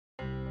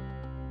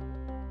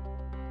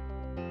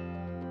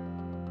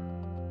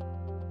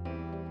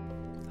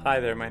Hi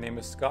there, my name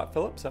is Scott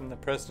Phillips. I'm the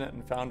president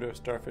and founder of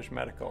StarFish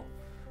Medical.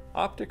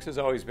 Optics has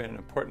always been an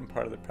important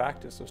part of the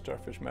practice of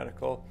StarFish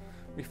Medical.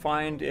 We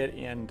find it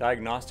in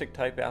diagnostic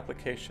type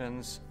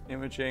applications,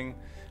 imaging,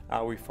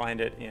 we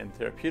find it in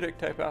therapeutic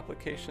type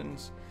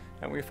applications,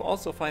 and we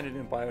also find it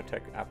in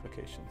biotech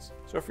applications.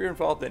 So if you're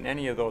involved in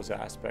any of those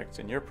aspects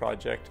in your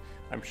project,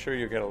 I'm sure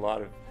you'll get a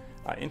lot of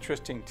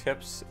interesting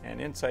tips and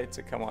insights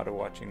that come out of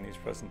watching these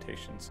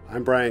presentations.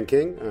 I'm Brian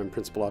King. I'm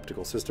Principal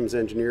Optical Systems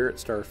Engineer at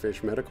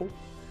StarFish Medical.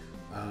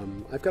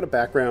 I've got a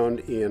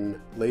background in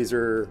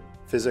laser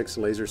physics,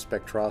 laser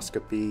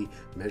spectroscopy,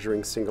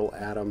 measuring single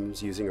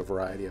atoms using a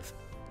variety of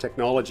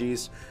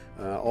technologies,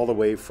 all the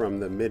way from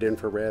the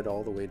mid-infrared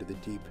all the way to the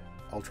deep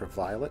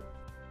ultraviolet.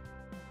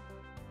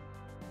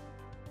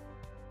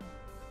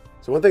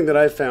 So one thing that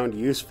I've found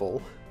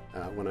useful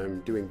when I'm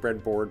doing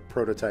breadboard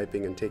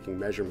prototyping and taking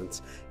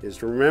measurements is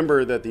to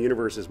remember that the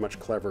universe is much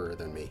cleverer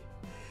than me.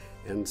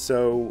 And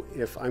so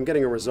if I'm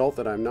getting a result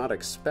that I'm not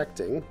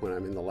expecting when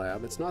I'm in the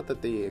lab, it's not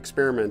that the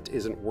experiment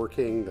isn't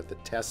working, that the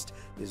test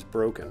is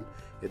broken.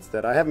 It's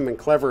that I haven't been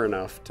clever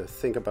enough to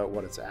think about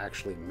what it's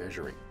actually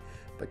measuring.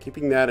 But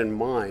keeping that in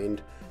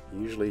mind,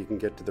 usually you can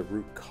get to the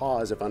root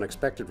cause of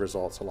unexpected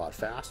results a lot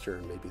faster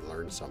and maybe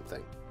learn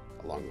something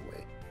along the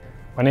way.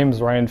 My name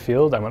is Ryan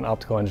Field. I'm an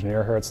optical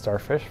engineer here at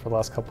StarFish for the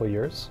last couple of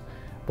years.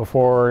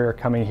 Before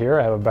coming here,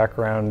 I have a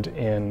background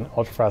in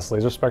ultrafast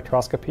laser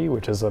spectroscopy,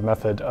 which is a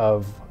method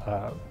of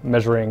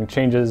measuring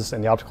changes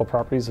in the optical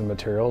properties of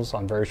materials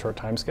on very short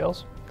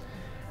timescales.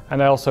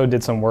 And I also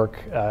did some work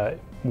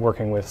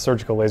working with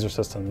surgical laser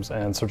systems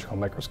and surgical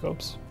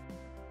microscopes.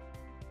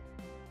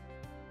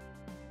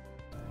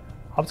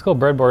 Optical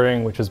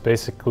breadboarding, which is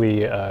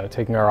basically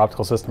taking our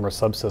optical system or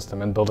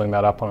subsystem and building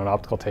that up on an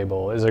optical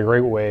table, is a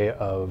great way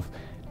of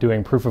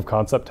doing proof of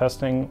concept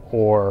testing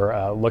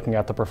or looking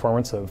at the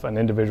performance of an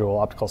individual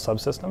optical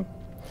subsystem.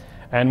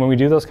 And when we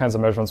do those kinds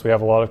of measurements, we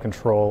have a lot of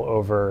control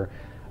over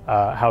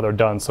how they're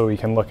done. So we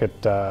can look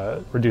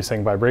at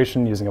reducing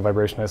vibration using a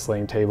vibration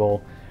isolating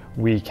table.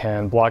 We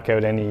can block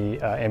out any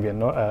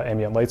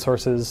ambient light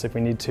sources if we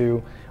need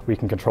to. We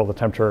can control the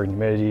temperature and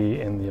humidity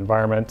in the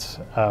environment.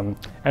 And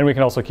we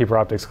can also keep our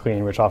optics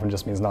clean, which often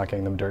just means not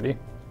getting them dirty.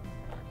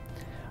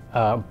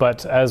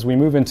 But as we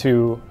move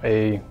into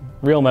a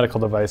real medical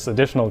device,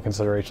 additional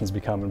considerations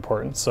become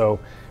important. So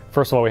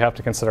first of all, we have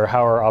to consider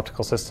how our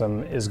optical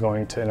system is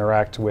going to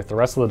interact with the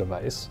rest of the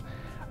device.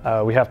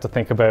 We have to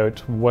think about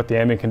what the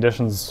ambient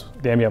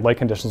light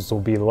conditions will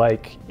be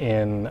like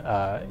in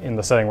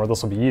the setting where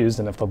this will be used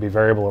and if they'll be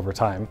variable over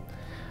time.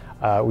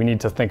 We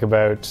need to think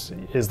about,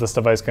 is this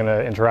device going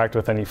to interact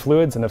with any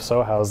fluids, and if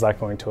so, how is that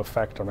going to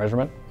affect our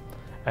measurement?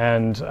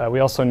 And we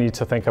also need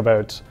to think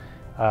about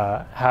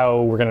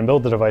how we're going to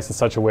build the device in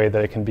such a way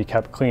that it can be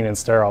kept clean and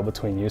sterile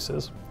between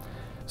uses.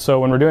 So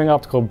when we're doing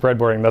optical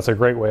breadboarding, that's a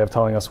great way of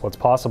telling us what's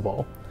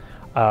possible.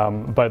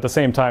 But at the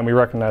same time, we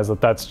recognize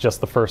that that's just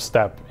the first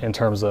step in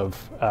terms of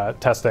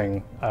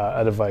testing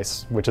a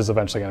device which is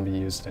eventually going to be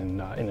used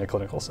in a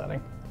clinical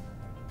setting.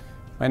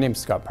 My name is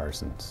Scott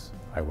Parsons.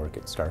 I work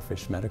at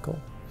StarFish Medical.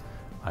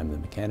 I'm the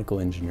mechanical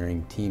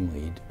engineering team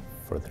lead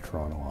for the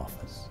Toronto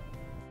office.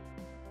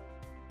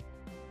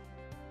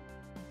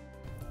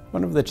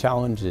 One of the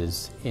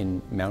challenges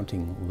in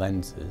mounting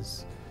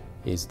lenses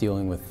is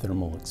dealing with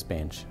thermal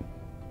expansion.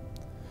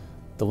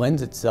 The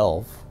lens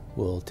itself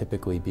will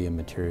typically be a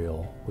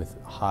material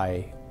with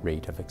high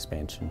rate of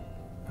expansion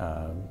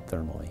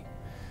thermally,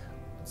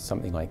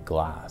 something like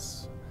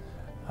glass.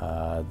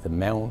 The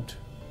mount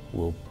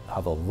will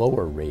have a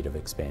lower rate of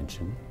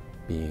expansion,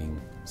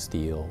 being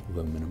steel,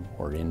 aluminum,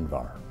 or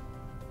Invar.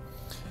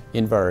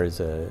 Invar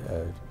is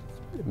a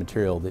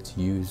material that's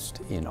used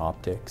in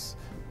optics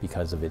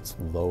because of its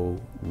low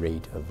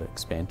rate of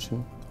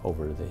expansion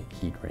over the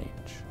heat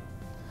range.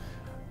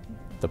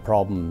 The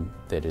problem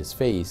that is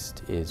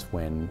faced is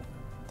when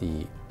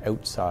the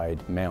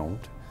outside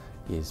mount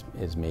is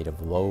made of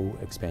low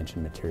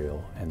expansion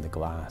material and the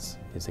glass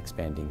is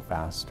expanding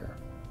faster.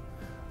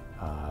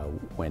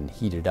 When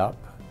heated up,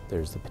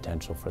 there's the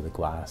potential for the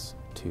glass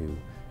to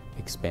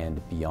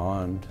expand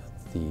beyond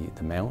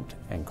the mount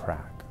and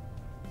crack.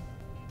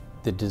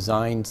 The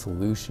design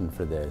solution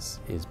for this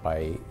is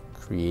by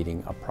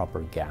creating a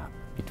proper gap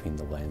between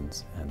the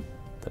lens and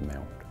the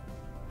mount.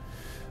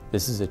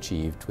 This is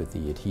achieved with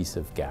the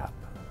adhesive gap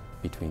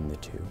between the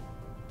two.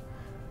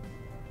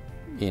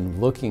 In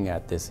looking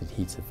at this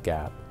adhesive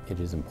gap, it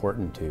is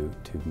important to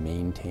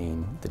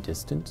maintain the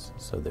distance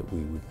so that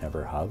we would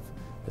never have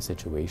a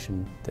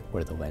situation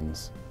where the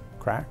lens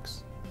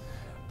cracks,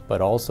 but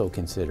also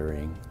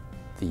considering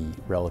the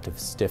relative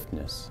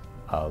stiffness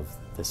of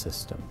the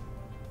system.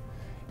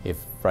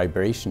 If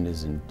vibration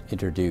is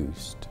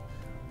introduced,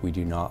 we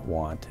do not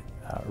want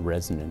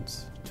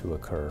resonance to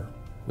occur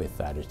with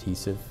that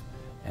adhesive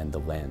and the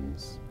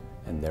lens,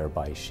 and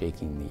thereby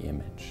shaking the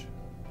image.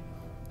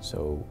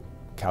 So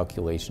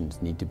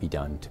calculations need to be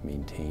done to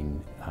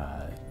maintain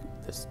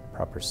this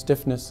proper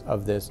stiffness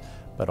of this,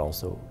 but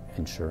also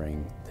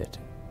ensuring that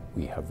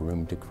we have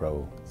room to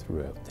grow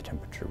throughout the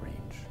temperature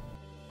range.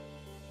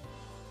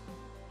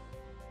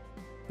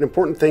 An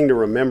important thing to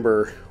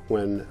remember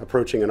when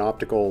approaching an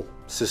optical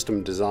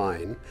system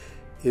design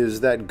is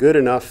that good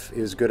enough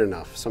is good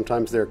enough.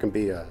 Sometimes there can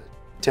be a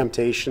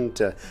temptation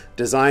to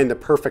design the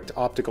perfect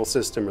optical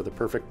system or the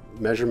perfect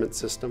measurement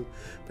system,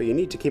 but you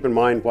need to keep in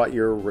mind what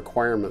your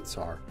requirements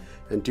are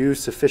and do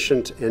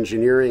sufficient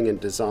engineering and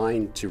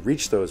design to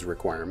reach those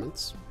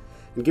requirements,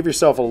 and give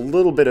yourself a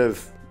little bit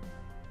of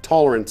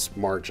tolerance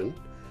margin,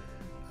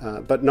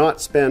 but not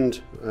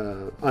spend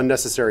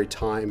unnecessary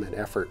time and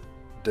effort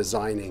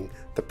designing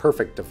the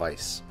perfect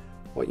device.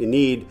 What you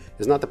need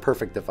is not the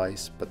perfect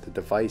device, but the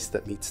device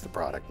that meets the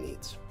product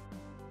needs.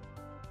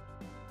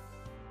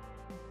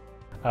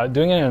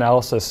 Doing an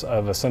analysis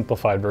of a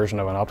simplified version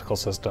of an optical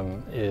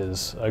system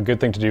is a good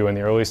thing to do in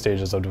the early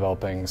stages of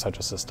developing such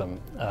a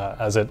system,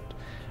 as it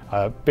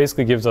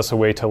basically gives us a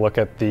way to look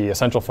at the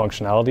essential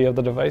functionality of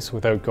the device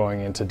without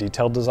going into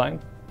detailed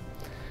design.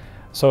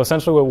 So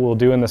essentially what we'll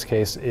do in this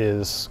case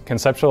is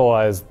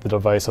conceptualize the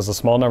device as a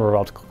small number of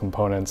optical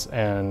components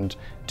and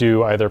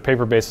do either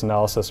paper-based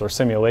analysis or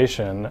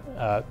simulation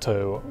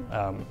to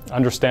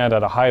understand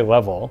at a high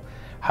level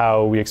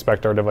how we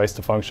expect our device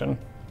to function.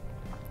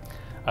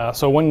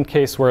 So one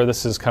case where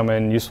this has come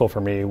in useful for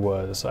me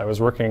was I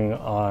was working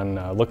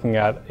on looking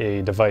at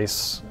a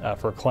device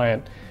for a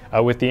client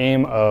with the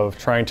aim of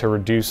trying to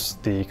reduce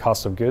the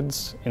cost of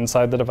goods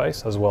inside the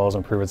device as well as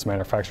improve its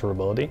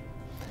manufacturability.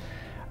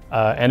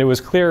 And it was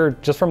clear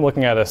just from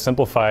looking at a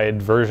simplified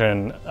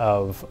version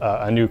of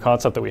a new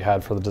concept that we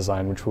had for the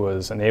design, which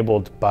was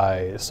enabled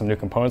by some new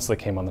components that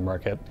came on the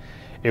market.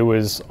 It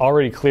was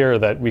already clear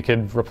that we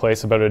could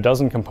replace about a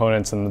dozen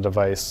components in the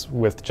device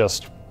with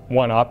just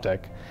one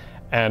optic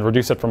and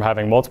reduce it from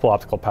having multiple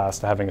optical paths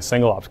to having a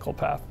single optical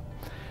path.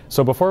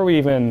 So before we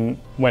even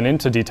went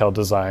into detailed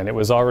design, it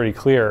was already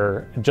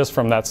clear, just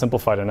from that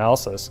simplified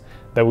analysis,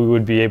 that we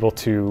would be able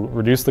to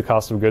reduce the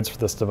cost of goods for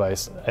this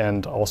device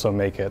and also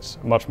make it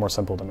much more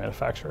simple to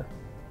manufacture.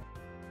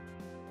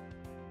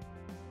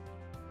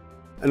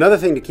 Another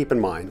thing to keep in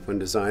mind when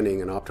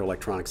designing an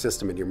optoelectronic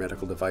system in your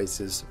medical device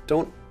is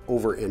don't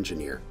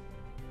over-engineer.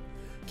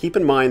 Keep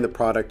in mind the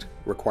product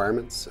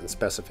requirements and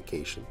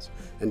specifications,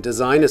 and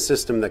design a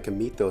system that can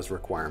meet those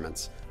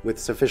requirements with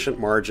sufficient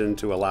margin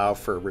to allow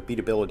for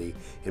repeatability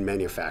in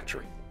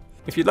manufacturing.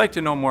 If you'd like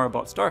to know more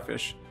about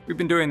StarFish, we've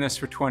been doing this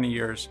for 20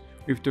 years.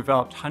 We've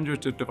developed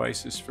hundreds of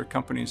devices for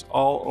companies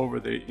all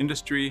over the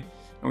industry,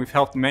 and we've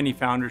helped many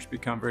founders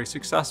become very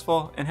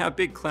successful and have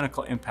big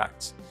clinical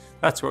impacts.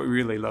 That's what we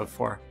really love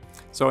for.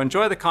 So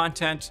enjoy the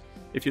content.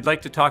 If you'd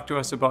like to talk to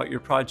us about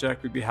your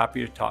project, we'd be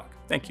happy to talk.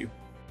 Thank you.